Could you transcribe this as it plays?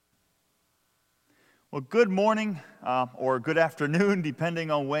Well, good morning or good afternoon, depending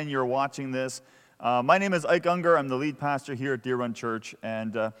on when you're watching this. My name is Ike Unger. I'm the lead pastor here at Deer Run Church,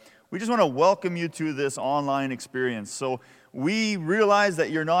 and we just want to welcome you to this online experience. So we realize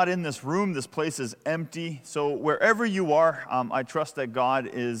that you're not in this room. This place is empty. So wherever you are, I trust that God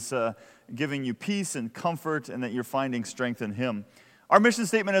is giving you peace and comfort and that you're finding strength in Him. Our mission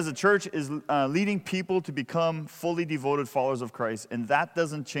statement as a church is leading people to become fully devoted followers of Christ, and that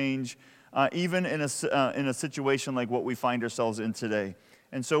doesn't change even in a situation like what we find ourselves in today.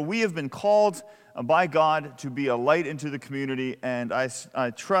 And so we have been called by God to be a light into the community, and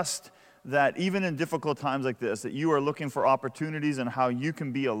I trust that even in difficult times like this, that you are looking for opportunities and how you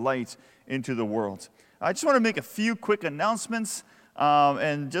can be a light into the world. I just want to make a few quick announcements,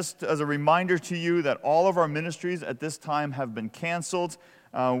 and just as a reminder to you that all of our ministries at this time have been canceled.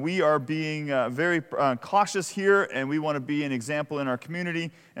 We are being very cautious here, and we want to be an example in our community.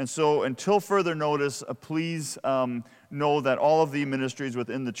 And so until further notice, please know that all of the ministries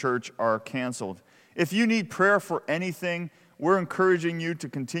within the church are canceled. If you need prayer for anything, we're encouraging you to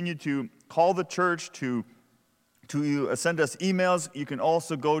continue to call the church, to send us emails. You can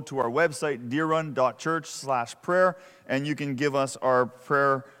also go to our website, deerrun.church/prayer, and you can give us our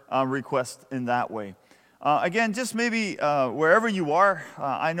prayer request in that way. Again, just maybe wherever you are,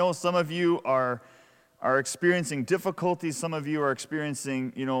 I know some of you are experiencing difficulties. Some of you are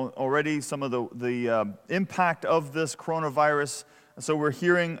experiencing, already some of the impact of this coronavirus. So we're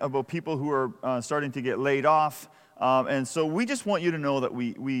hearing about people who are starting to get laid off. And so we just want you to know that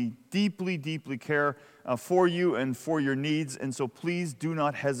we deeply, deeply care for you and for your needs. And so please do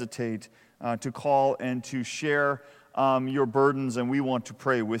not hesitate to call and to share your burdens, and we want to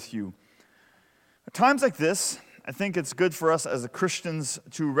pray with you. At times like this, I think it's good for us as Christians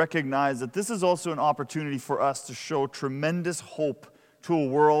to recognize that this is also an opportunity for us to show tremendous hope to a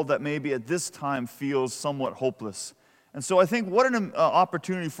world that maybe at this time feels somewhat hopeless. And so I think what an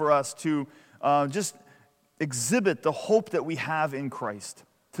opportunity for us to just exhibit the hope that we have in Christ,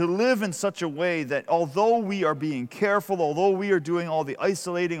 to live in such a way that although we are being careful, although we are doing all the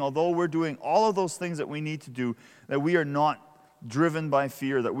isolating, although we're doing all of those things that we need to do, that we are not driven by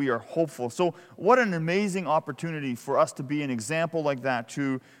fear, that we are hopeful. So what an amazing opportunity for us to be an example like that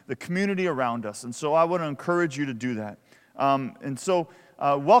to the community around us. And so I want to encourage you to do that.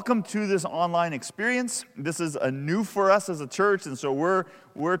 Welcome to this online experience. This is new for us as a church, and so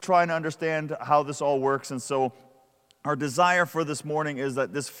we're trying to understand how this all works. And so our desire for this morning is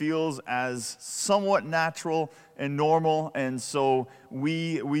that this feels as somewhat natural and normal. And so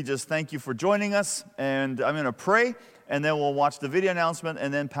we just thank you for joining us. And I'm going to pray, and then we'll watch the video announcement,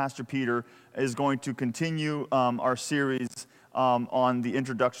 and then Pastor Peter is going to continue our series on the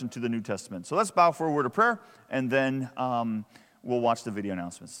introduction to the New Testament. So let's bow for a word of prayer, and then we'll watch the video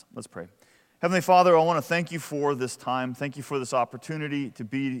announcements. Let's pray. Heavenly Father, I want to thank you for this time. Thank you for this opportunity to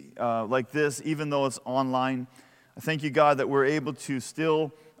be like this, even though it's online. I thank you, God, that we're able to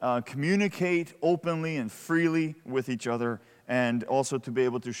still communicate openly and freely with each other, and also to be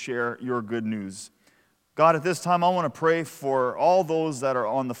able to share your good news. God, at this time, I want to pray for all those that are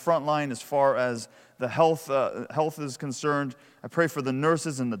on the front line as far as the health is concerned. I pray for the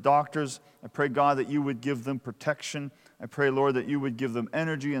nurses and the doctors. I pray, God, that you would give them protection. I pray, Lord, that you would give them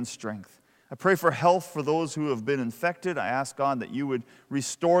energy and strength. I pray for health for those who have been infected. I ask, God, that you would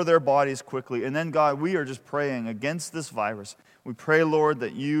restore their bodies quickly. And then, God, we are just praying against this virus. We pray, Lord,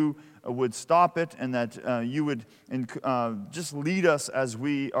 that you would stop it, and that you would just lead us as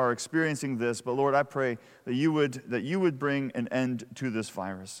we are experiencing this. But Lord, I pray that you would bring an end to this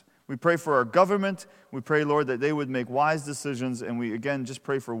virus. We pray for our government. We pray, Lord, that they would make wise decisions, and we again just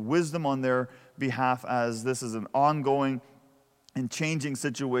pray for wisdom on their behalf as this is an ongoing and changing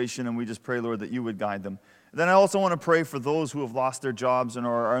situation, and we just pray, Lord, that you would guide them. Then I also want to pray for those who have lost their jobs and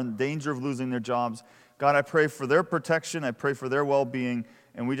are in danger of losing their jobs. God, I pray for their protection. I pray for their well-being.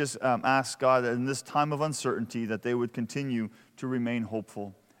 And we just ask, God, that in this time of uncertainty, that they would continue to remain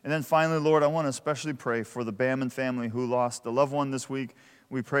hopeful. And then finally, Lord, I want to especially pray for the Bamman family who lost a loved one this week.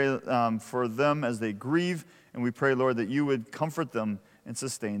 We pray for them as they grieve. And we pray, Lord, that you would comfort them and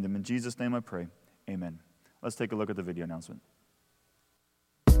sustain them. In Jesus' name I pray. Amen. Let's take a look at the video announcement.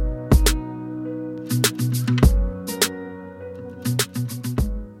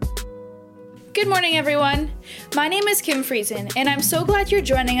 Good morning, everyone. My name is Kim Friesen, and I'm so glad you're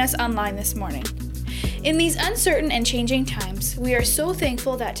joining us online this morning. In these uncertain and changing times, we are so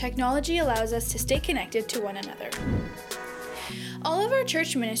thankful that technology allows us to stay connected to one another. All All of our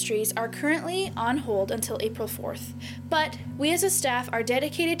church ministries are currently on hold until April 4th, but we as a staff are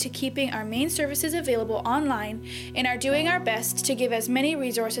dedicated to keeping our main services available online and are doing our best to give as many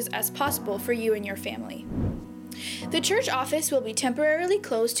resources as possible for you and your family. The church office will be temporarily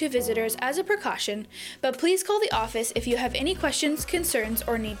closed to visitors as a precaution, but please call the office if you have any questions, concerns,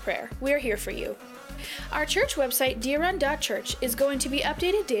 or need prayer. We are here for you. Our church website, deerrun.church, is going to be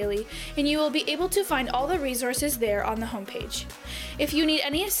updated daily, and you will be able to find all the resources there on the homepage. If you need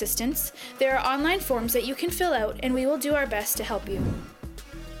any assistance, there are online forms that you can fill out, and we will do our best to help you.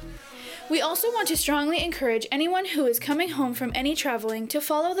 We also want to strongly encourage anyone who is coming home from any traveling to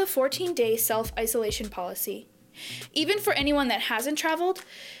follow the 14-day self-isolation policy. Even for anyone that hasn't traveled,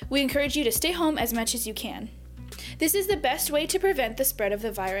 we encourage you to stay home as much as you can. This is the best way to prevent the spread of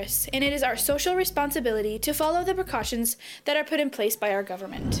the virus, and it is our social responsibility to follow the precautions that are put in place by our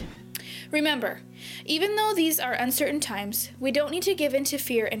government. Remember, even though these are uncertain times, we don't need to give in to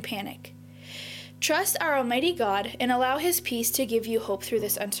fear and panic. Trust our Almighty God and allow His peace to give you hope through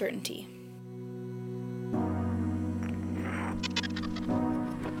this uncertainty.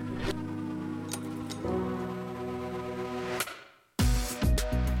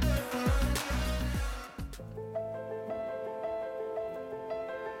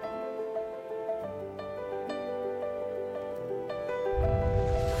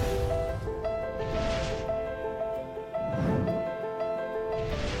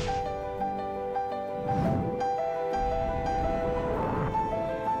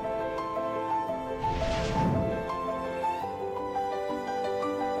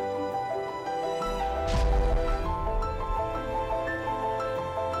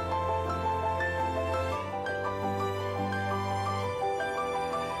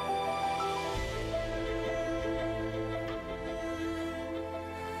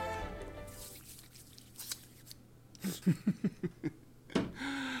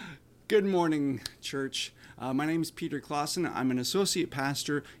 Good morning, church. My name is Peter Clausen. I'm an associate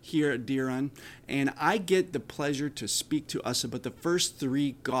pastor here at Deerrun, and I get the pleasure to speak to us about the first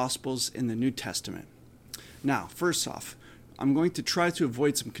three Gospels in the New Testament. Now, first off, I'm going to try to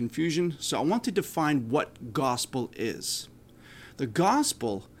avoid some confusion, so I want to define what gospel is. The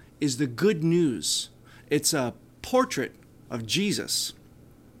gospel is the good news. It's a portrait of Jesus.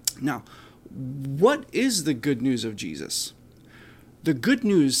 Now, what is the good news of Jesus? The good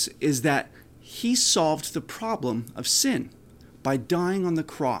news is that He solved the problem of sin by dying on the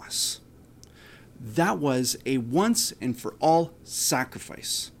cross. That was a once and for all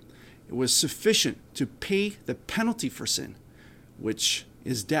sacrifice. It was sufficient to pay the penalty for sin, which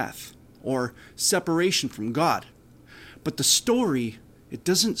is death or separation from God. But the story, it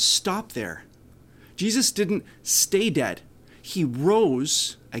doesn't stop there. Jesus didn't stay dead. He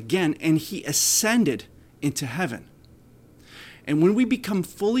rose again and He ascended into heaven. And when we become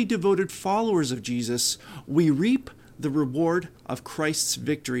fully devoted followers of Jesus, we reap the reward of Christ's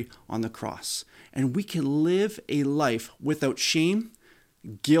victory on the cross. And we can live a life without shame,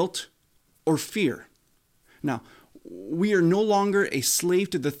 guilt, or fear. Now, we are no longer a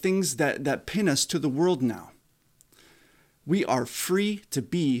slave to the things that pin us to the world now. We are free to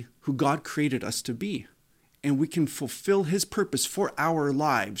be who God created us to be. And we can fulfill His purpose for our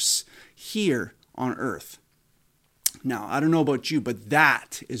lives here on earth. Now, I don't know about you, but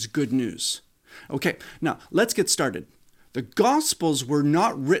that is good news. Okay, now let's get started. The Gospels were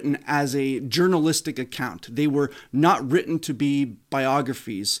not written as a journalistic account. They were not written to be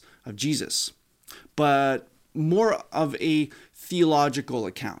biographies of Jesus, but more of a theological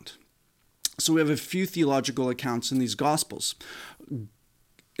account. So we have a few theological accounts in these Gospels.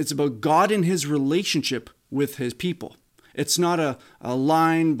 It's about God and His relationship with His people. It's not a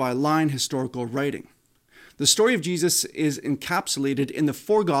line-by-line historical writing. The story of Jesus is encapsulated in the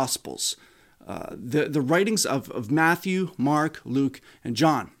four Gospels, the writings of Matthew, Mark, Luke, and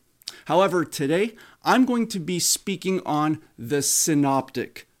John. However, today I'm going to be speaking on the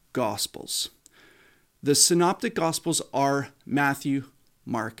Synoptic Gospels. The Synoptic Gospels are Matthew,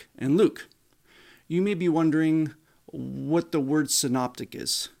 Mark, and Luke. You may be wondering what the word synoptic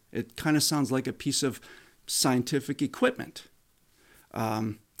is. It kind of sounds like a piece of scientific equipment.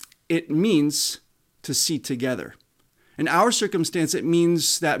 It means to see together. In our circumstance, it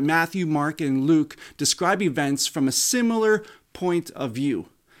means that Matthew, Mark, and Luke describe events from a similar point of view.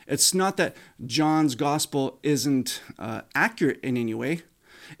 It's not that John's gospel isn't accurate in any way.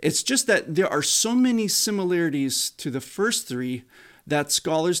 It's just that there are so many similarities to the first three that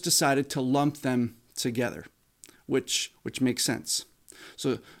scholars decided to lump them together, which makes sense.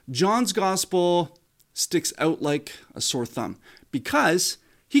 So John's gospel sticks out like a sore thumb because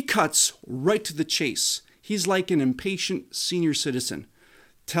he cuts right to the chase. He's like an impatient senior citizen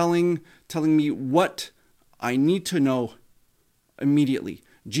telling me what I need to know immediately.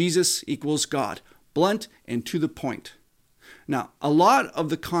 Jesus equals God. Blunt and to the point. Now, a lot of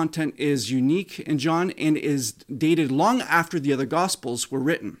the content is unique in John and is dated long after the other Gospels were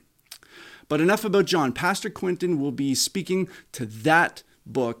written. But enough about John. Pastor Quinton will be speaking to that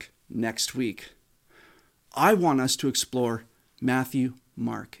book next week. I want us to explore Matthew,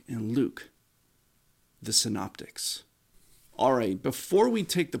 Mark, and Luke, the synoptics. All right, before we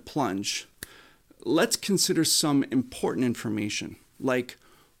take the plunge, let's consider some important information, like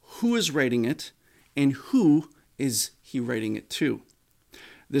who is writing it and who is he writing it to.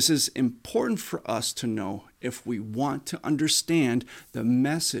 This is important for us to know if we want to understand the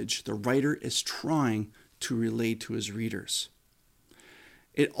message the writer is trying to relay to his readers.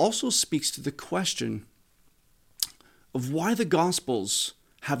 It also speaks to the question of why the Gospels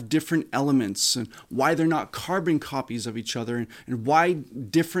have different elements and why they're not carbon copies of each other and why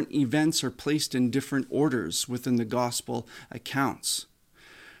different events are placed in different orders within the Gospel accounts.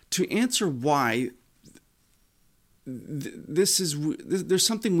 To answer why, there's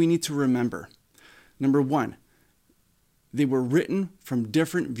something we need to remember. Number one, they were written from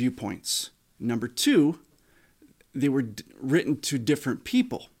different viewpoints. Number two, they were written to different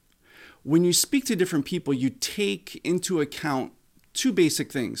people. When you speak to different people, you take into account two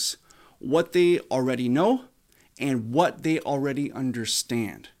basic things: what they already know and what they already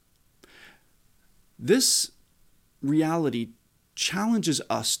understand. This reality challenges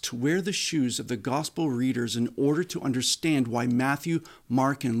us to wear the shoes of the gospel readers in order to understand why Matthew,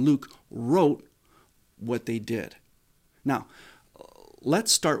 Mark, and Luke wrote what they did. Now,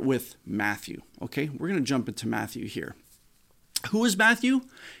 let's start with Matthew, okay? We're going to jump into Matthew here. Who is Matthew?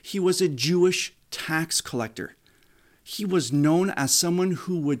 He was a Jewish tax collector. He was known as someone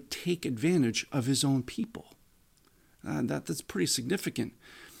who would take advantage of his own people. That's pretty significant.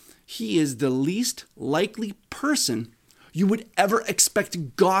 He is the least likely person you would ever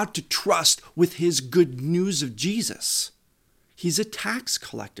expect God to trust with his good news of Jesus. He's a tax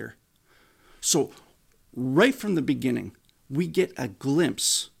collector. So right from the beginning, we get a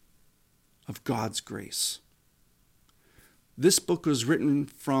glimpse of God's grace. This book was written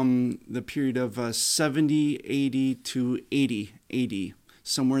from the period of 70 AD to 80 AD,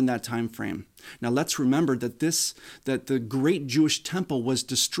 somewhere in that time frame. Now let's remember that the great Jewish temple was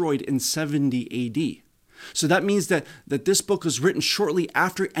destroyed in 70 AD. So that means that this book was written shortly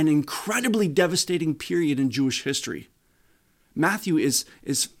after an incredibly devastating period in Jewish history. Matthew is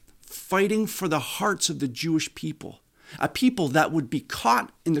fighting for the hearts of the Jewish people, a people that would be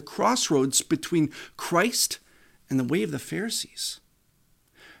caught in the crossroads between Christ and the way of the Pharisees.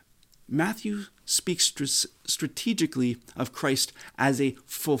 Matthew speaks strategically of Christ as a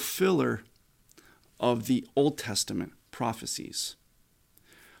fulfiller of the Old Testament prophecies.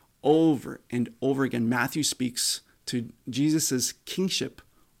 Over and over again, Matthew speaks to Jesus' kingship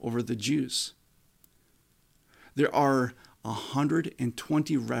over the Jews. There are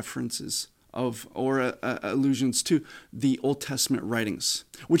 120 references allusions to the Old Testament writings,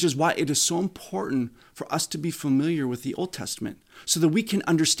 which is why it is so important for us to be familiar with the Old Testament so that we can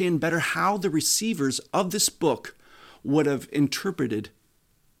understand better how the receivers of this book would have interpreted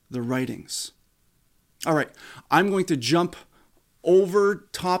the writings. All right, I'm going to jump over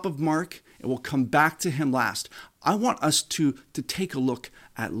top of Mark, and we'll come back to him last. I want us to take a look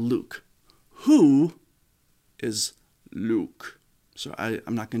at Luke. Who is Luke? So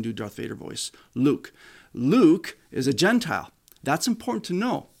I'm not going to do Darth Vader voice. Luke. Luke is a Gentile. That's important to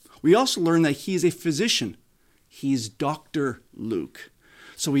know. We also learn that he is a physician. He's Dr. Luke.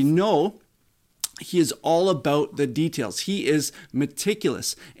 So we know he is all about the details. He is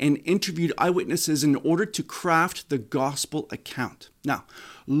meticulous and interviewed eyewitnesses in order to craft the gospel account. Now,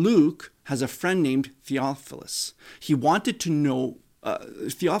 Luke has a friend named Theophilus.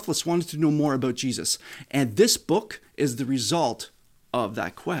 Theophilus wanted to know more about Jesus, and this book is the result of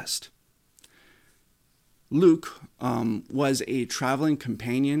that quest. Luke was a traveling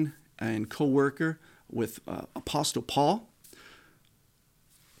companion and co-worker with Apostle Paul.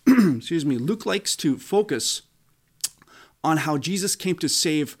 Luke likes to focus on how Jesus came to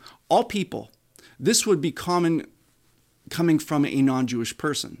save all people. This would be common coming from a non-Jewish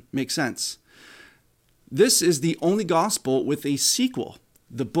person. Makes sense. This is the only gospel with a sequel,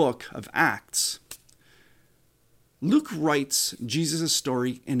 the book of Acts. Luke writes Jesus'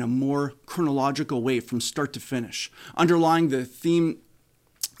 story in a more chronological way from start to finish. The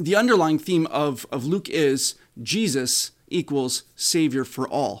underlying theme of Luke is Jesus equals Savior for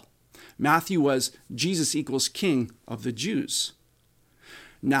all. Matthew was Jesus equals King of the Jews.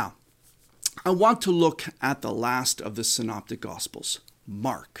 Now, I want to look at the last of the Synoptic Gospels,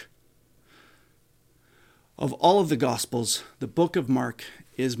 Mark. Of all of the Gospels, the book of Mark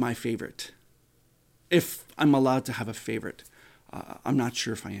is my favorite. If I'm allowed to have a favorite. I'm not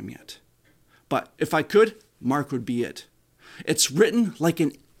sure if I am yet. But if I could, Mark would be it. It's written like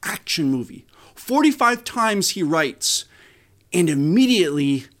an action movie. 45 times he writes, and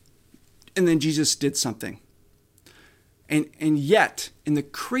then Jesus did something. And yet, in the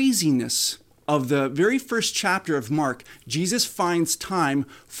craziness of the very first chapter of Mark, Jesus finds time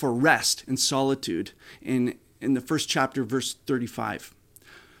for rest and solitude in the first chapter, verse 35.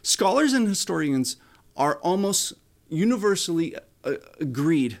 Scholars and historians are almost universally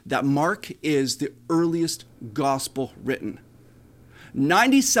agreed that Mark is the earliest gospel written.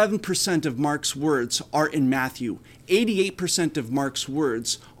 97% of Mark's words are in Matthew. 88% of Mark's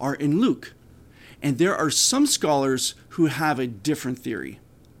words are in Luke. And there are some scholars who have a different theory,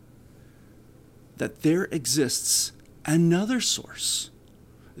 that there exists another source.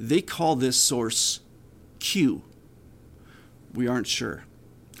 They call this source Q. We aren't sure.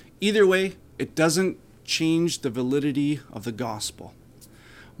 Either way, it doesn't change the validity of the gospel.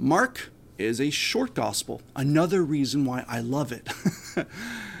 Mark is a short gospel, another reason why I love it.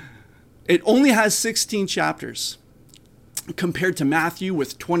 It only has 16 chapters, compared to Matthew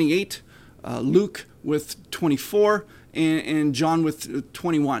with 28, Luke with 24, and John with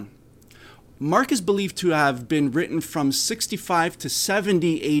 21. Mark is believed to have been written from 65 to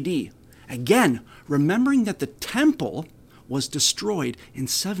 70 AD. Again, remembering that the temple was destroyed in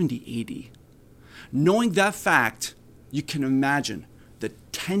 70 AD. Knowing that fact, you can imagine the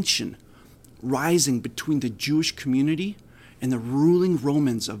tension rising between the Jewish community and the ruling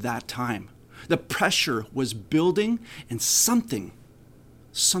Romans of that time. The pressure was building, and something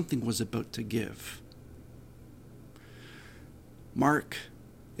was about to give. Mark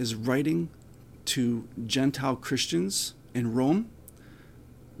is writing to Gentile Christians in Rome,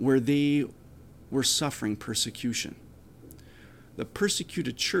 where they were suffering persecution. The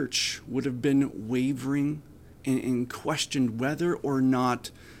persecuted church would have been wavering and questioned whether or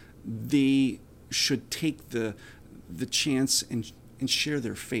not they should take the chance and share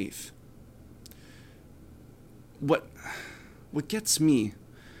their faith. What gets me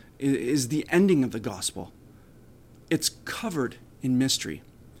is the ending of the gospel. It's covered in mystery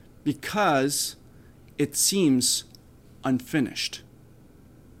because it seems unfinished.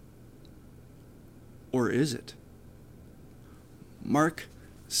 Or is it? Mark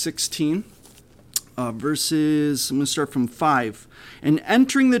 16, verses, I'm going to start from 5. And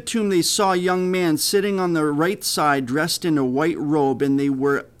entering the tomb, they saw a young man sitting on the right side, dressed in a white robe, and they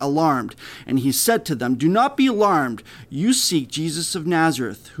were alarmed. And he said to them, "Do not be alarmed. You seek Jesus of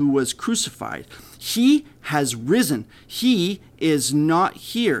Nazareth, who was crucified. He has risen. He is not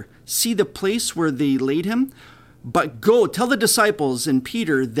here. See the place where they laid him? But go, tell the disciples and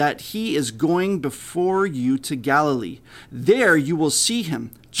Peter that he is going before you to Galilee. There you will see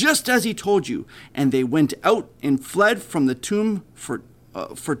him, just as he told you." And they went out and fled from the tomb,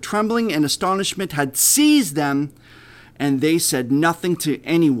 for trembling and astonishment had seized them, and they said nothing to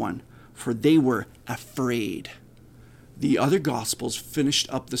anyone, for they were afraid. The other Gospels finished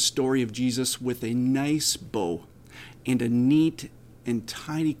up the story of Jesus with a nice bow and a neat and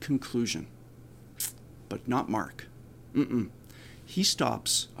tidy conclusion. But not Mark. He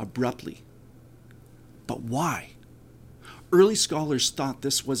stops abruptly. But why? Early scholars thought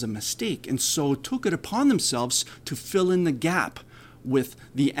this was a mistake, and so took it upon themselves to fill in the gap with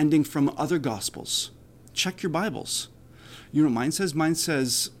the ending from other Gospels. Check your Bibles. You know what mine says? Mine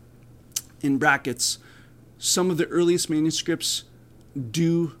says, in brackets, some of the earliest manuscripts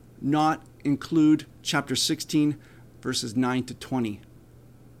do not include chapter 16, verses 9 to 20.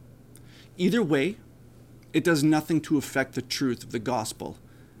 Either way, it does nothing to affect the truth of the gospel.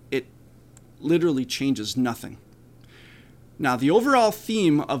 It literally changes nothing. Now, the overall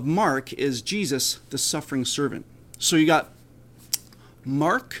theme of Mark is Jesus, the suffering servant. So you got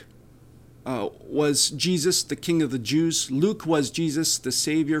Mark was Jesus, the King of the Jews. Luke was Jesus, the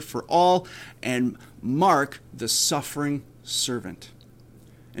Savior for all. And Mark, the suffering servant.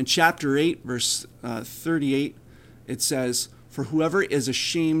 In chapter 8, verse 38, it says, "For whoever is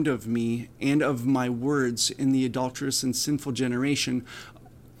ashamed of me and of my words in the adulterous and sinful generation,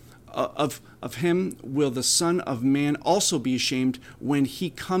 of him will the Son of Man also be ashamed when he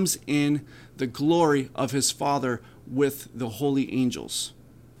comes in the glory of his Father with the holy angels."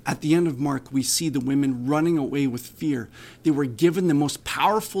 At the end of Mark, we see the women running away with fear. They were given the most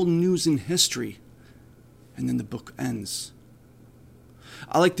powerful news in history. And then the book ends.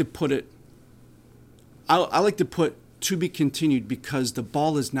 I like to put to be continued because the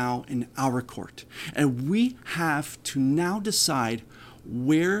ball is now in our court. And we have to now decide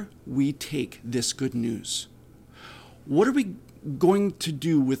where we take this good news. What are we going to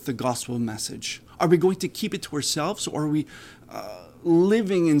do with the gospel message? Are we going to keep it to ourselves, or are we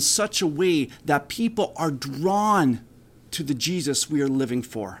living in such a way that people are drawn to the Jesus we are living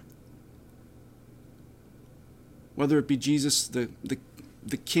for? Whether it be Jesus the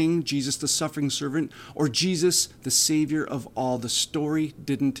King, Jesus the suffering servant, or Jesus the Savior of all, the story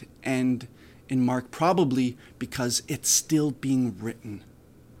didn't end in Mark, probably because it's still being written.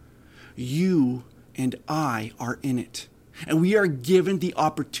 You and I are in it. And we are given the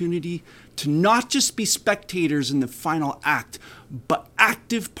opportunity to not just be spectators in the final act, but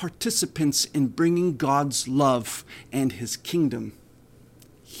active participants in bringing God's love and his kingdom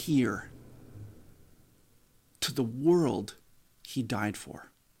here to the world he died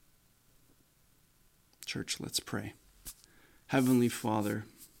for. Church, let's pray. Heavenly Father,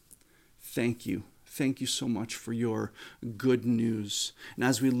 thank you. Thank you so much for your good news. And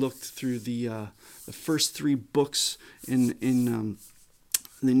as we looked through the first three books in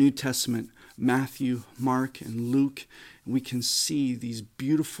the New Testament, Matthew, Mark, and Luke, we can see these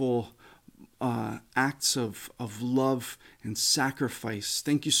beautiful acts of love and sacrifice.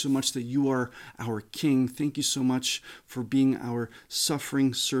 Thank you so much that you are our King. Thank you so much for being our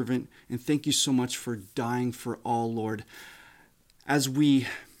suffering servant. And thank you so much for dying for all, Lord. As we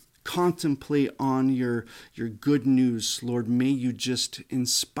contemplate on your good news, Lord, may you just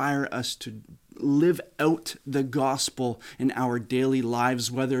inspire us to live out the gospel in our daily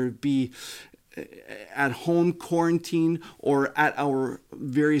lives, whether it be at home quarantine or at our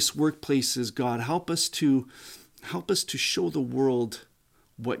various workplaces. God, help us to show the world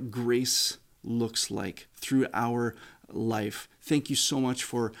what grace looks like through our life. Thank you so much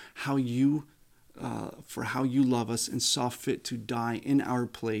for how you love us and saw fit to die in our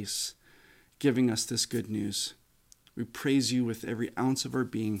place, giving us this good news. We praise you with every ounce of our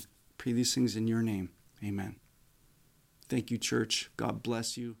being. Pray these things in your name. Amen. Thank you, church. God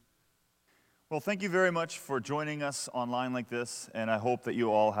bless you. Well, thank you very much for joining us online like this, and I hope that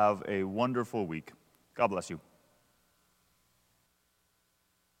you all have a wonderful week. God bless you.